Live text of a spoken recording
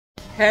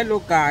Hello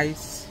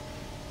guys,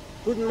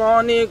 good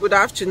morning, good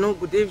afternoon,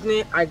 good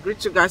evening. I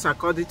greet you guys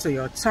according to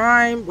your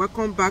time.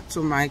 Welcome back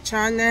to my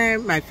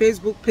channel. My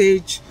Facebook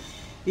page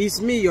is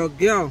me, your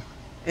girl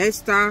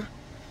Esther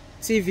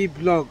TV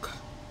blog.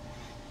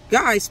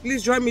 Guys,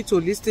 please join me to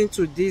listen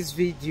to this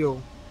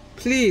video.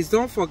 Please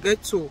don't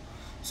forget to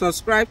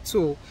subscribe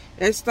to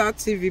Esther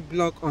TV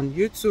blog on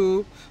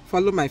YouTube,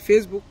 follow my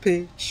Facebook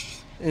page,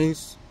 and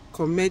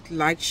comment,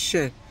 like,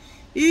 share.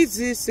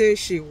 Easy say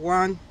she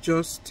want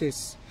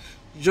justice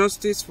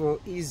for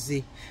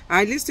Easy.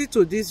 I listened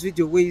to this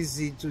video where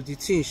Easy do the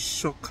thing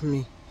shock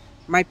me.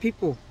 My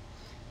people,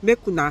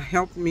 make una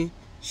help me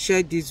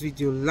share this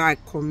video,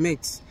 like,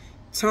 comment,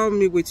 tell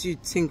me what you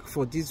think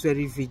for this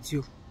very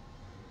video.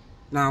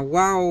 Now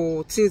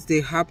wow, things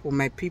they happen,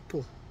 my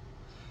people.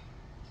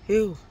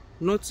 Hey,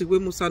 not the way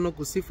Musa no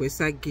go see for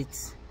inside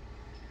gate.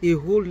 A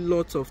whole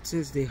lot of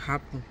things they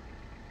happen,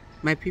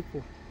 my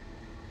people.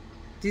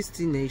 This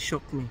thing they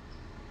shock me.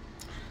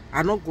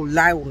 I not go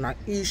lie on that.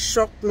 It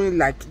shocked me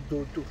like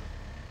dodo.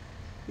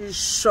 It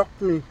shocked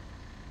me.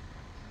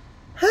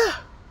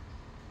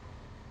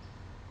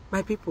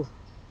 My people,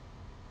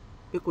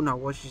 you gonna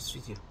watch this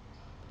video.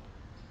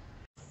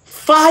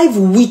 5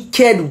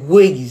 wicked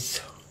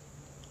ways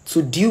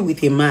to deal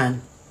with a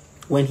man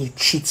when he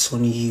cheats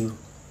on you.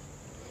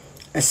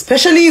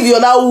 Especially if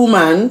you're that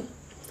woman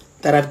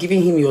that have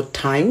given him your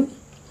time,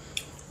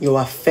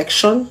 your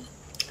affection,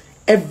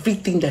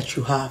 everything that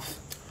you have.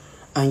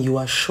 And you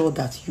are sure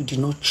that you did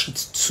not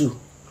cheat too.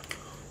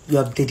 You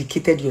have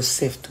dedicated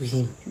yourself to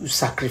him. You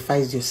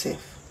sacrificed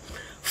yourself.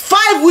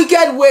 5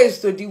 wicked ways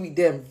to deal with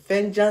them.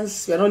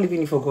 Vengeance, we are not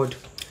living it for God.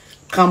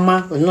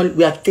 Karma,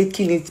 we are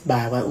taking it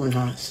by our own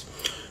hands.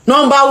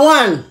 Number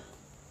 1.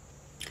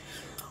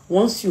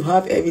 Once you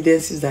have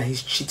evidences that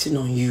he's cheating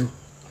on you,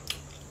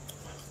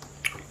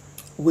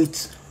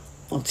 wait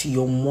until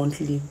your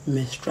monthly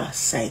menstrual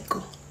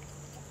cycle.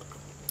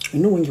 You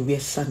know when you wear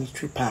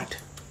sanitary pad,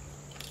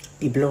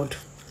 the blood,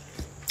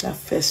 that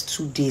first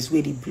 2 days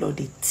where the blood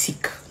is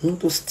thick, you know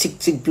those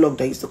thick blood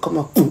that used to come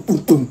out, boom, boom,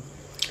 boom,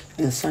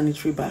 and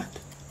sanitary pad.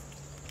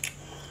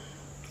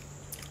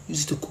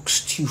 Used to cook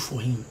stew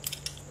for him,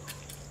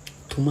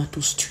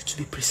 tomato stew to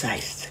be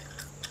precise.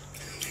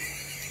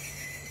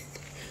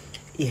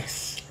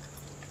 Yes,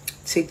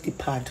 take the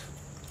pad,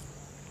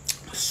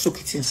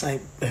 soak it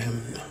inside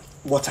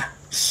water,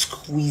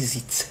 squeeze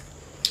it,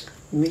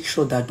 make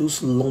sure that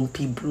those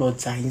lumpy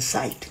bloods are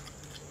inside.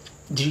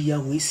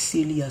 We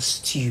silly as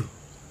stew.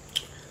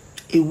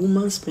 A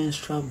woman's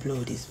menstrual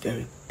blood is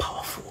very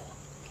powerful.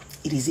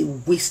 It is a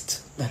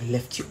waste that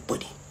left your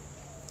body.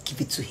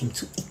 Give it to him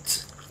to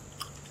eat.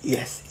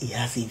 Yes, it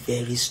has a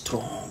very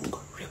strong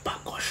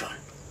repercussion.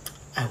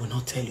 I will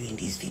not tell you in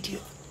this video.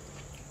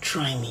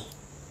 Try me.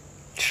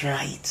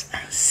 Try it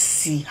and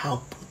see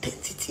how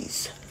potent it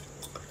is.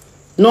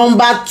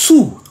 Number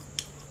 2.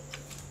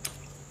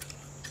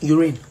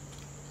 Urine.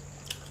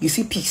 You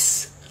see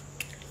peace.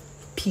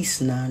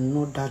 Peace na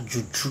another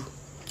juju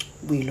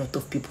where a lot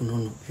of people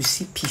don't know. You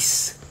see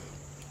peace.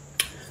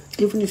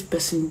 Even if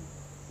person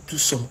do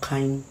some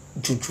kind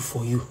juju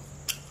for you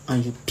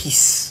and you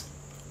peace.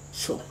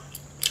 So,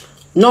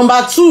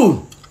 number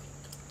 2,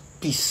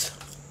 peace.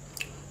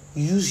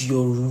 Use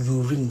your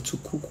urine to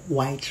cook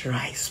white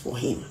rice for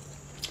him.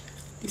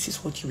 This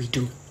is what you will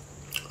do.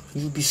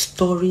 You'll be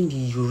storing the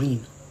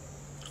urine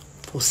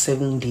for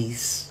 7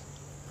 days.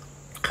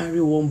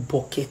 Carry 1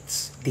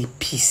 bucket, the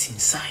peace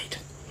inside.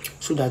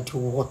 So that the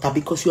water,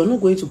 because you're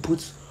not going to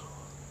put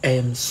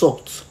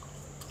salt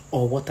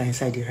or water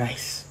inside the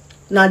rice.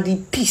 Now the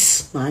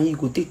piece, now you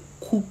go take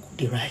cook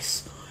the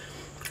rice.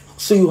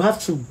 So you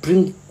have to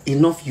bring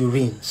enough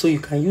urine. So you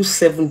can use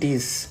 7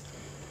 days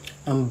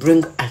and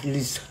bring at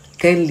least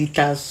 10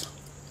 liters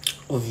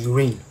of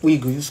urine where you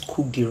go use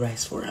cook the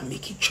rice for and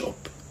make it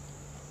chop.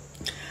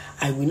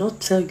 I will not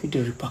tell you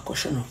the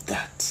repercussion of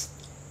that,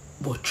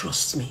 but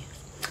trust me.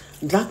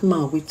 That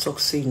man we talk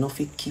say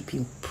enough it keep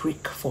him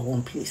prick for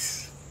one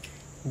place.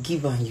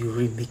 Give an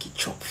urine, make it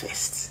chop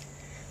first.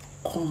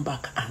 Come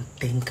back and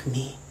thank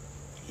me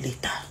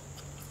later.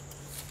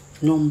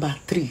 Number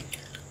 3.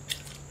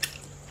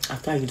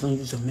 After you don't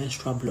use your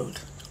menstrual blood,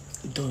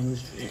 you don't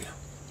use urine.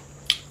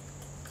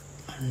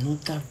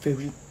 Another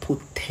very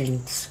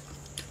potent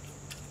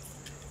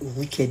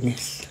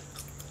wickedness.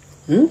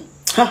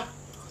 That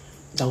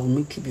will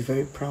make you be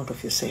very proud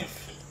of yourself.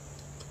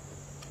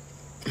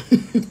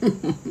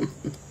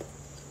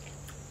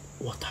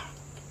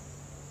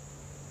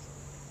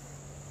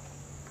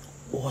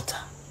 Water.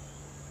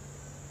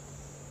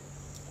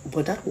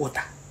 But that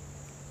water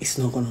is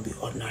not going to be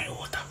ordinary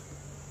water.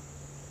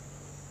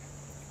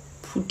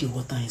 Put the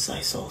water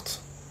inside salt.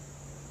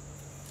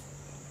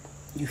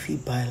 You feel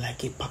buy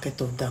like a packet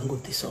of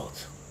Dangote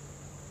salt.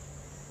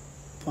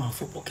 Pour in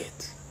 4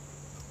 pockets.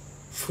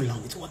 Full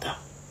on with water.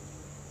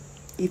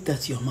 If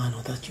that's your man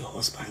or that's your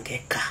husband,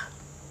 get car.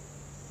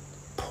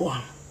 Pour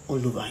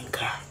all over in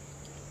car.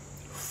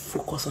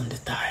 Focus on the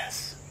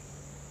tires.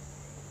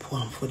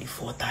 Pour for the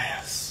 4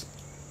 tires.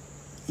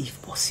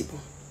 If possible,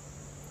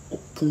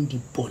 open the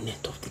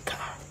bonnet of the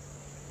car.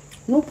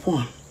 No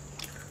point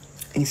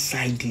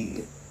inside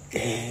the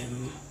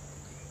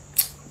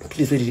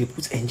place where they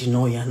put engine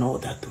oil and all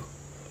that too.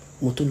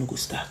 Motor no go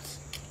start.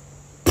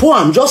 Pour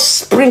am, just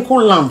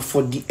sprinkle lamp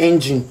for the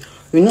engine.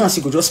 You know as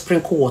you go just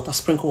sprinkle water,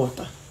 sprinkle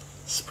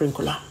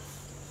lamp.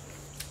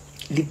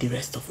 Leave the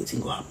rest of it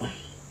and go happen.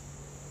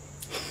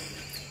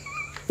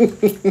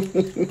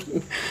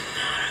 There's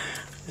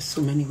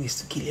so many ways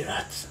to kill a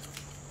rat.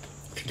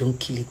 If you don't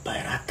kill it by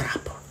rat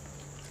trap,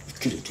 you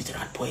kill it with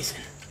rat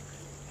poison.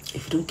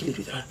 If you don't kill it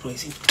with rat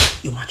poison,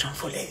 you match on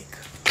for leg.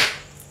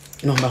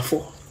 Number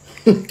 4.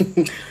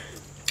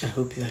 I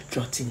hope you are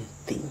jotting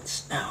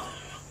things down.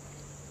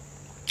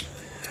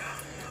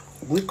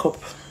 Wake up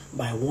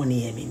by 1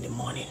 a.m. in the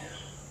morning.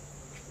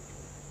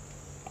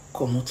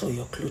 Come out of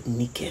your clothes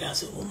naked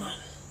as a woman.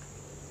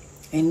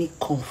 Any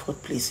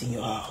comfort place in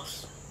your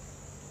house.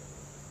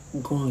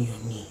 Go on your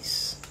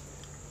knees.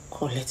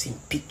 Collecting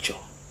picture.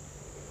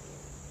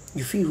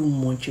 You feel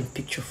even munching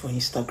picture for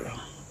Instagram.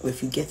 Or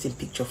if you get a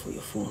picture for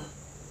your phone,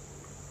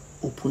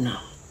 open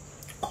up.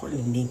 Call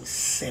your name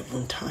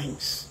 7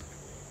 times.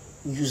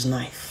 Use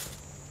knife.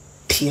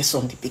 Pierce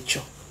on the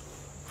picture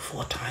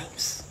 4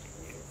 times.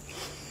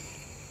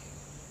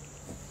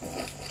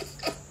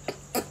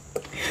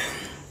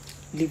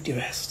 Leave the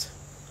rest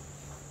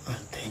and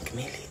thank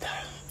me later.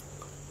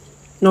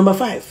 Number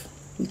 5,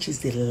 which is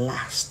the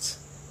last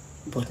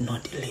but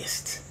not the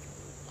least.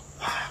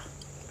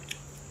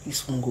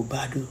 This one go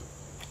bad.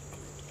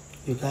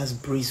 You guys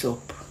breeze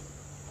up.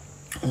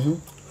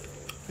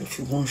 If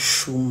you want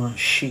show man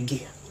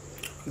shiggy,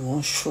 you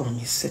want show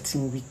me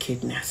certain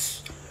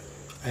wickedness,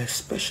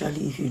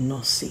 especially if you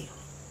not say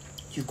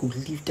you go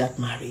leave that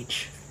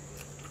marriage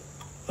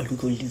or you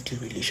go leave the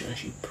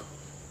relationship.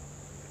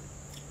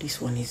 This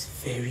one is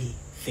very,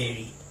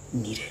 very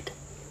needed.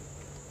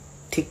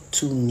 Take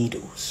 2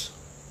 needles.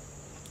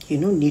 You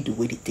know needle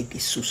where they take they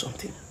sew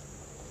something.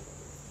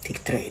 Take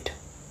thread.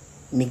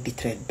 Make the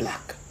thread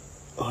black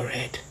or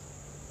red.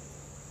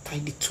 Tie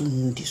the 2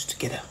 needles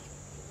together.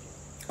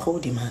 Call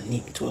the man's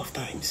name 12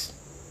 times.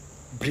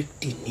 Break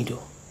the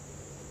needle.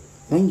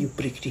 When you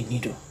break the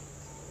needle,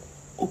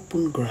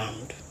 open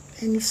ground.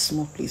 Any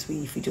small place where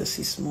if you just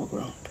see small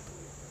ground,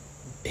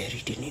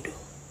 bury the needle.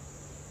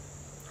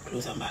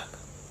 Close and back.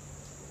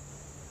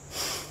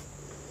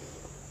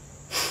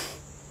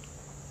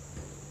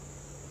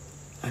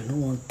 I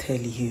don't want to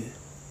tell you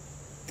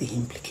the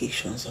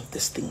implications of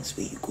these things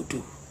where you could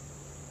do.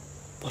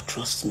 But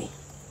trust me,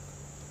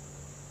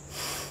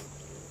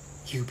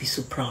 you'll be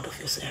so proud of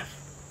yourself.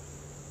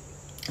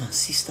 And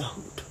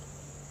sisterhood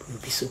will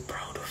be so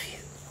proud of you.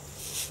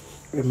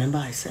 Remember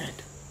I said,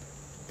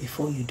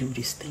 before you do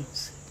these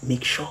things,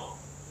 make sure,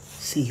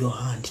 see your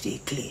hand they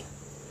clean.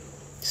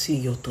 See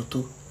your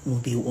toto will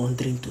be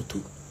wandering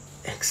toto.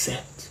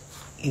 Except,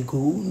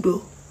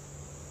 Igundo.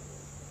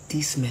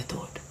 This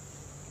method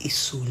is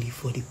solely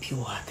for the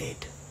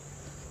pure-hearted.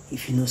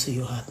 If you know say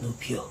your heart no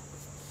pure,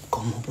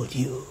 come about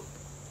you.